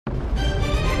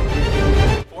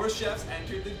4 chefs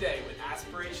entered the day with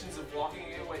aspirations of walking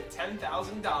away with $10,000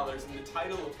 and the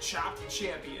title of Chopped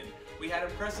Champion. We had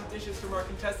impressive dishes from our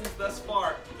contestants thus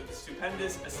far, with the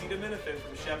stupendous acetaminophen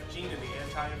from Chef Jean in the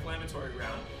anti-inflammatory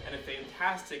round, and a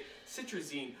fantastic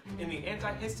citrazine in the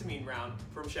antihistamine round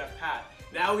from Chef Pat.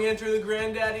 Now we enter the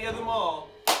granddaddy of them all,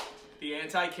 the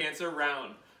anti-cancer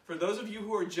round. For those of you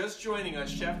who are just joining us,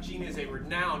 Chef Jean is a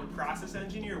renowned process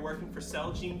engineer working for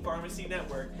Celgene Pharmacy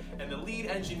Network and the lead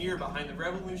engineer behind the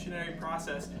revolutionary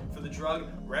process for the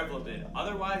drug Revlimid,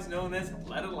 otherwise known as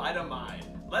lenalidomide.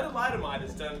 Lenalidomide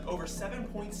has done over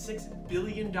 $7.6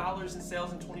 billion in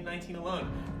sales in 2019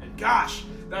 alone, and gosh,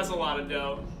 that's a lot of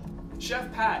dough.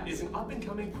 Chef Pat is an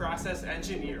up-and-coming process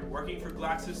engineer working for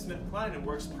GlaxoSmithKline and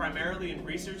works primarily in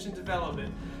research and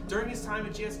development. During his time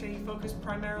at GSK, he focused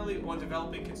primarily on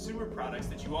developing consumer products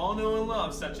that you all know and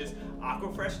love, such as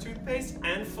Aquafresh toothpaste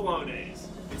and Flonase.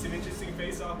 It's an interesting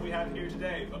face-off we have here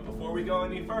today, but before we go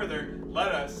any further, let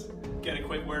us get a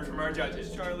quick word from our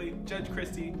judges. Charlie, Judge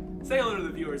Kristy, say hello to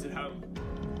the viewers at home.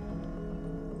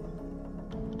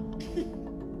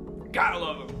 Gotta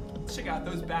love them. Let's check out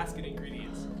those basket ingredients.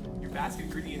 Basket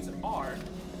ingredients are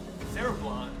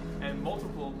cereblon and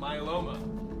multiple myeloma.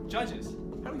 Judges,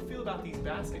 how do we feel about these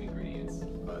basket ingredients?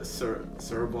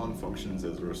 Cereblon functions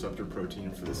as a receptor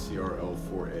protein for the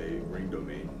CRL4A ring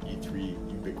domain E3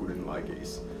 ubiquitin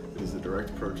ligase. It is a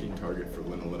direct protein target for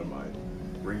lenalidomide.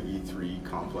 Ring E3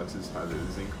 complexes have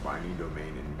a zinc binding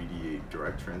domain and mediate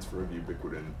direct transfer of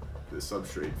ubiquitin to the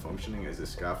substrate, functioning as a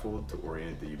scaffold to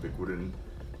orient the ubiquitin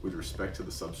with respect to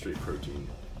the substrate protein.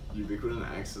 Ubiquitin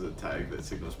acts as a tag that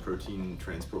signals protein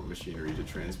transport machinery to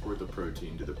transport the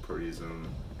protein to the proteasome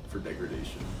for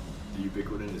degradation. The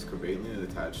ubiquitin is covalently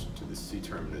attached to the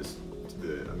C-terminus to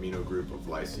the amino group of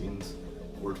lysines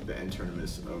or to the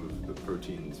N-terminus of the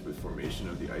proteins with formation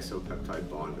of the isopeptide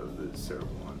bond of the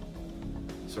cereblon.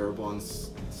 Cereblon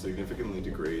significantly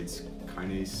degrades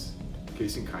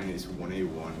casein kinase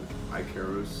 1A1,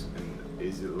 icaros, and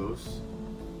azylose.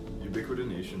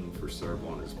 Ubiquitination for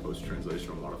cereblon is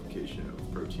post-translational modification of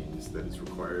proteins that is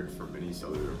required for many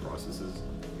cellular processes,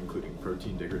 including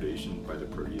protein degradation by the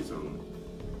proteasome,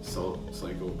 cell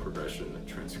cycle progression,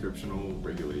 transcriptional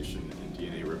regulation, and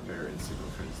DNA repair and signal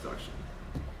transduction.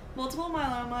 Multiple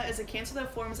myeloma is a cancer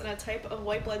that forms in a type of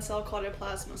white blood cell called a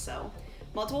plasma cell.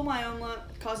 Multiple myeloma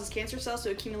causes cancer cells to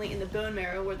accumulate in the bone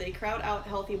marrow where they crowd out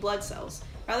healthy blood cells.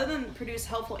 Rather than produce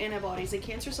helpful antibodies, the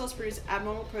cancer cells produce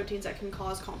abnormal proteins that can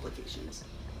cause complications.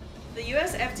 The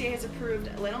US FDA has approved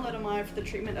lenalidomide for the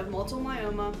treatment of multiple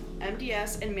myeloma,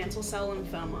 MDS, and mantle cell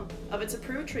lymphoma. Of its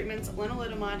approved treatments,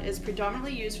 lenalidomide is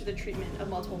predominantly used for the treatment of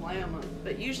multiple myeloma,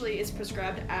 but usually is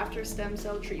prescribed after stem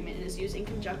cell treatment and is used in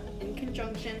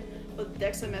conjunction with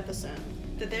dexamethasone.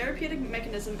 The therapeutic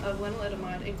mechanism of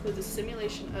lenalidomide includes the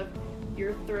stimulation of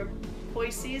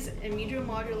erythropoiesis,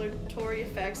 immunomodulatory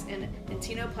effects, and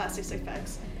antenoplastic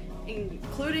effects,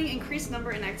 including increased number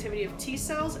and activity of T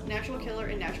cells, natural killer,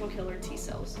 and natural killer T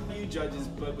cells. You judges,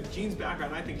 but with Jean's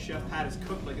background, I think Chef Pat is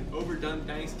cooked like an overdone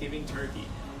Thanksgiving turkey.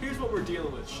 Here's what we're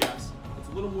dealing with, chefs. It's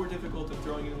a little more difficult than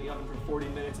throwing it in the oven for 40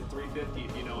 minutes at 350,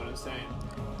 if you know what I'm saying.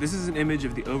 This is an image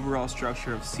of the overall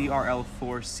structure of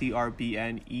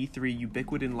CRL4-CRBN E3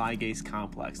 ubiquitin ligase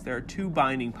complex. There are 2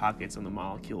 binding pockets on the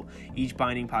molecule. Each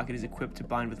binding pocket is equipped to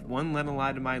bind with 1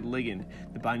 lenalidomide ligand.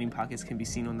 The binding pockets can be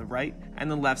seen on the right and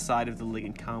the left side of the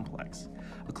ligand complex.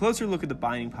 A closer look at the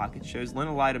binding pocket shows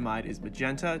lenalidomide is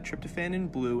magenta, tryptophan in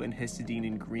blue, and histidine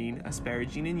in green,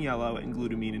 asparagine in yellow, and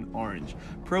glutamine in orange.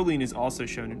 Proline is also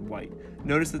shown in white.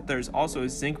 Notice that there's also a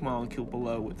zinc molecule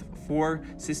below with 4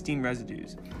 cysteine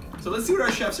residues. So let's see what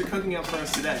our chefs are cooking up for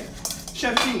us today.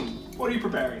 Chef Jean, what are you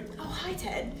preparing? Oh, hi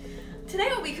Ted. Today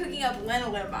we'll be cooking up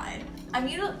lenalidomide. I'm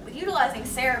utilizing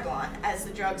cereblon as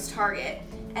the drug's target,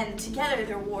 and together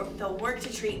they'll work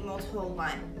to treat multiple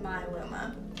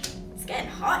myeloma. It's getting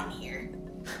hot in here.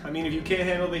 I mean, if you can't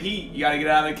handle the heat, you gotta get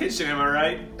out of the kitchen, am I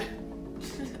right?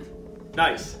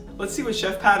 Nice. Let's see what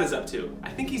Chef Pat is up to.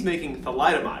 I think he's making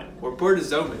thalidomide or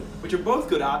bortezomib, which are both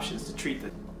good options to treat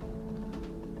the...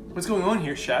 What's going on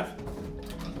here, Chef?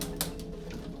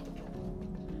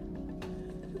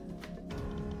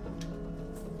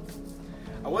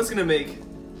 I was gonna make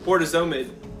bortezomib,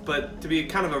 but to be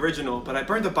kind of original, but I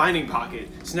burned the binding pocket.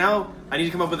 So now I need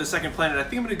to come up with a second plan, and I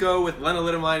think I'm gonna go with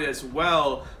lenalidomide as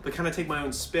well, but kind of take my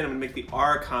own spin. I'm gonna make the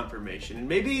R conformation, and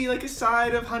maybe like a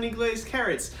side of honey glazed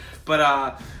carrots,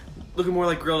 but looking more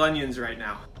like grilled onions right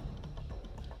now.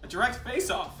 A direct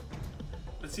face-off.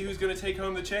 Let's see who's gonna take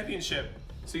home the championship.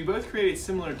 So you both created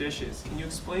similar dishes. Can you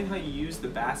explain how you use the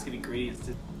basket ingredients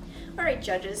to... Alright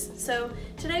judges, so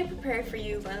today I prepared for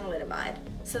you lenalidomide.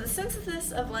 So the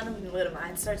synthesis of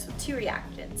lenalidomide starts with two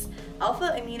reactants,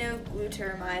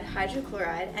 alpha-aminoglutamide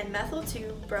hydrochloride and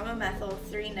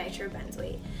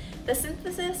methyl-2-bromomethyl-3-nitrobenzoate. The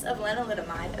synthesis of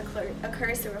lenalidomide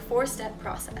occurs through a four-step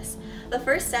process. The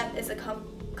first step is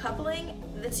coupling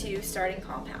the two starting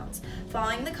compounds.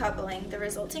 Following the coupling, the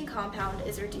resulting compound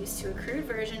is reduced to a crude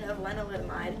version of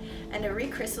lenalidomide and a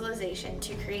recrystallization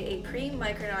to create a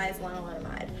pre-micronized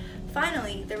lenalidomide.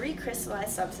 Finally, the recrystallized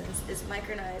substance is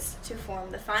micronized to form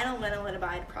the final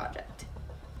lenalidomide product.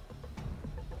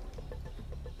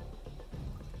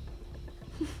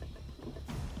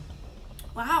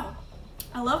 Wow.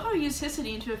 I love how he used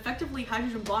histidine to effectively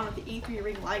hydrogen bond with the E3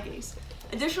 ring ligase.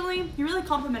 Additionally, he really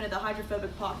complemented the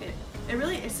hydrophobic pocket. It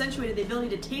really accentuated the ability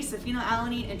to taste the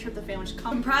phenylalanine and tryptophan, which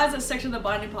comprised a section of the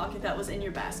binding pocket that was in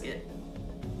your basket.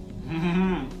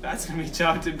 That's gonna be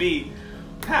tough to beat.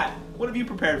 Pat, what have you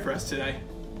prepared for us today?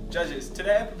 Judges,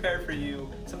 today I prepared for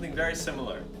you something very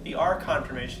similar. The R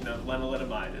conformation of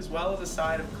lenalidomide, as well as a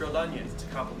side of grilled onions to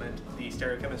complement the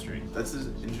stereochemistry. That's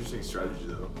an interesting strategy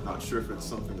though. Not sure if it's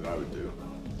something that I would do.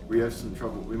 We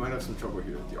might have some trouble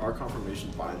here. The R conformation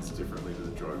binds differently to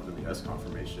the drug than the S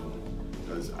conformation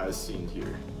does, as seen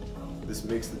here. This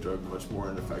makes the drug much more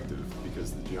ineffective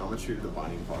because the geometry of the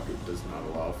binding pocket does not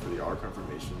allow for the R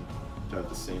conformation to have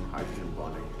the same hydrogen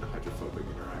bonding and hydrophobic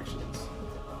interactions.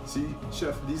 See,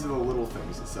 Chef, these are the little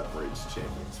things that separates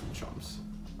champions from chumps.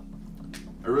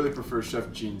 I really prefer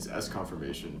Chef Jean's S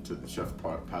conformation to the Chef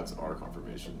Pat's R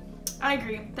conformation. I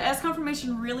agree. The S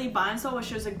conformation really binds well, which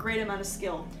shows a great amount of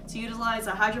skill to utilize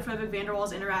the hydrophobic van der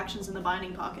Waals interactions in the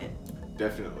binding pocket.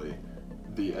 Definitely.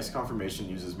 The S conformation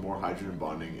uses more hydrogen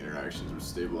bonding interactions, which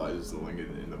stabilizes the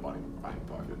ligand in the binding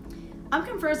pocket. I'm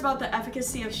confused about the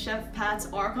efficacy of Chef Pat's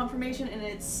R conformation and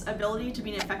its ability to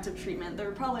be an effective treatment. There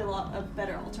are probably a lot of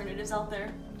better alternatives out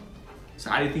there. So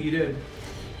how do you think you did?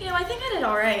 You know, I think I did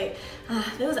alright.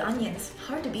 Those onions,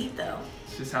 hard to beat though.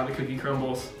 It's just how the cookie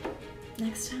crumbles.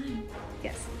 Next time.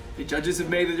 Yes. The judges have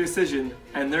made a decision,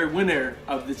 and their winner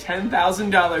of the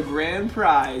 $10,000 grand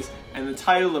prize and the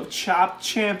title of Chopped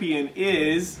Champion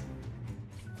is...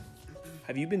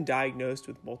 Have you been diagnosed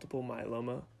with multiple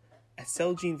myeloma? At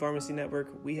Celgene Pharmacy Network,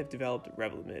 we have developed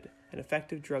Revlimid, an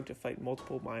effective drug to fight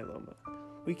multiple myeloma.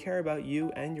 We care about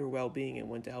you and your well-being and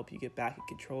want to help you get back in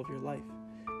control of your life.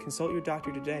 Consult your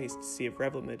doctor today to see if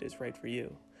Revlimid is right for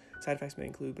you. Side effects may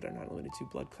include, but are not limited to,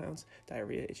 blood clots,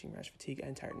 diarrhea, itching, rash, fatigue,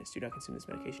 and tiredness. Do not consume this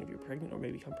medication if you're pregnant or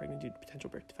may become pregnant due to potential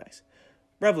birth defects.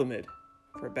 Revlimid,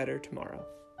 for a better tomorrow.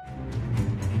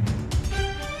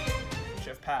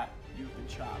 Chef Pat, you've been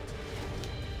chopped.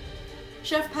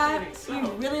 Chef Pat, So. we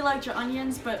really liked your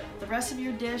onions, but the rest of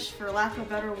your dish, for lack of a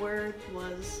better word,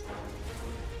 was...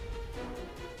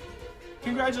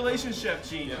 Congratulations, Chef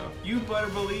Gino. You better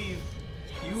believe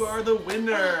you are the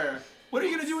winner. What are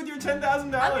you gonna do with your $10,000?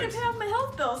 I'm gonna pay off my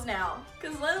health bills now,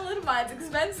 because lenalidomide's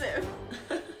expensive.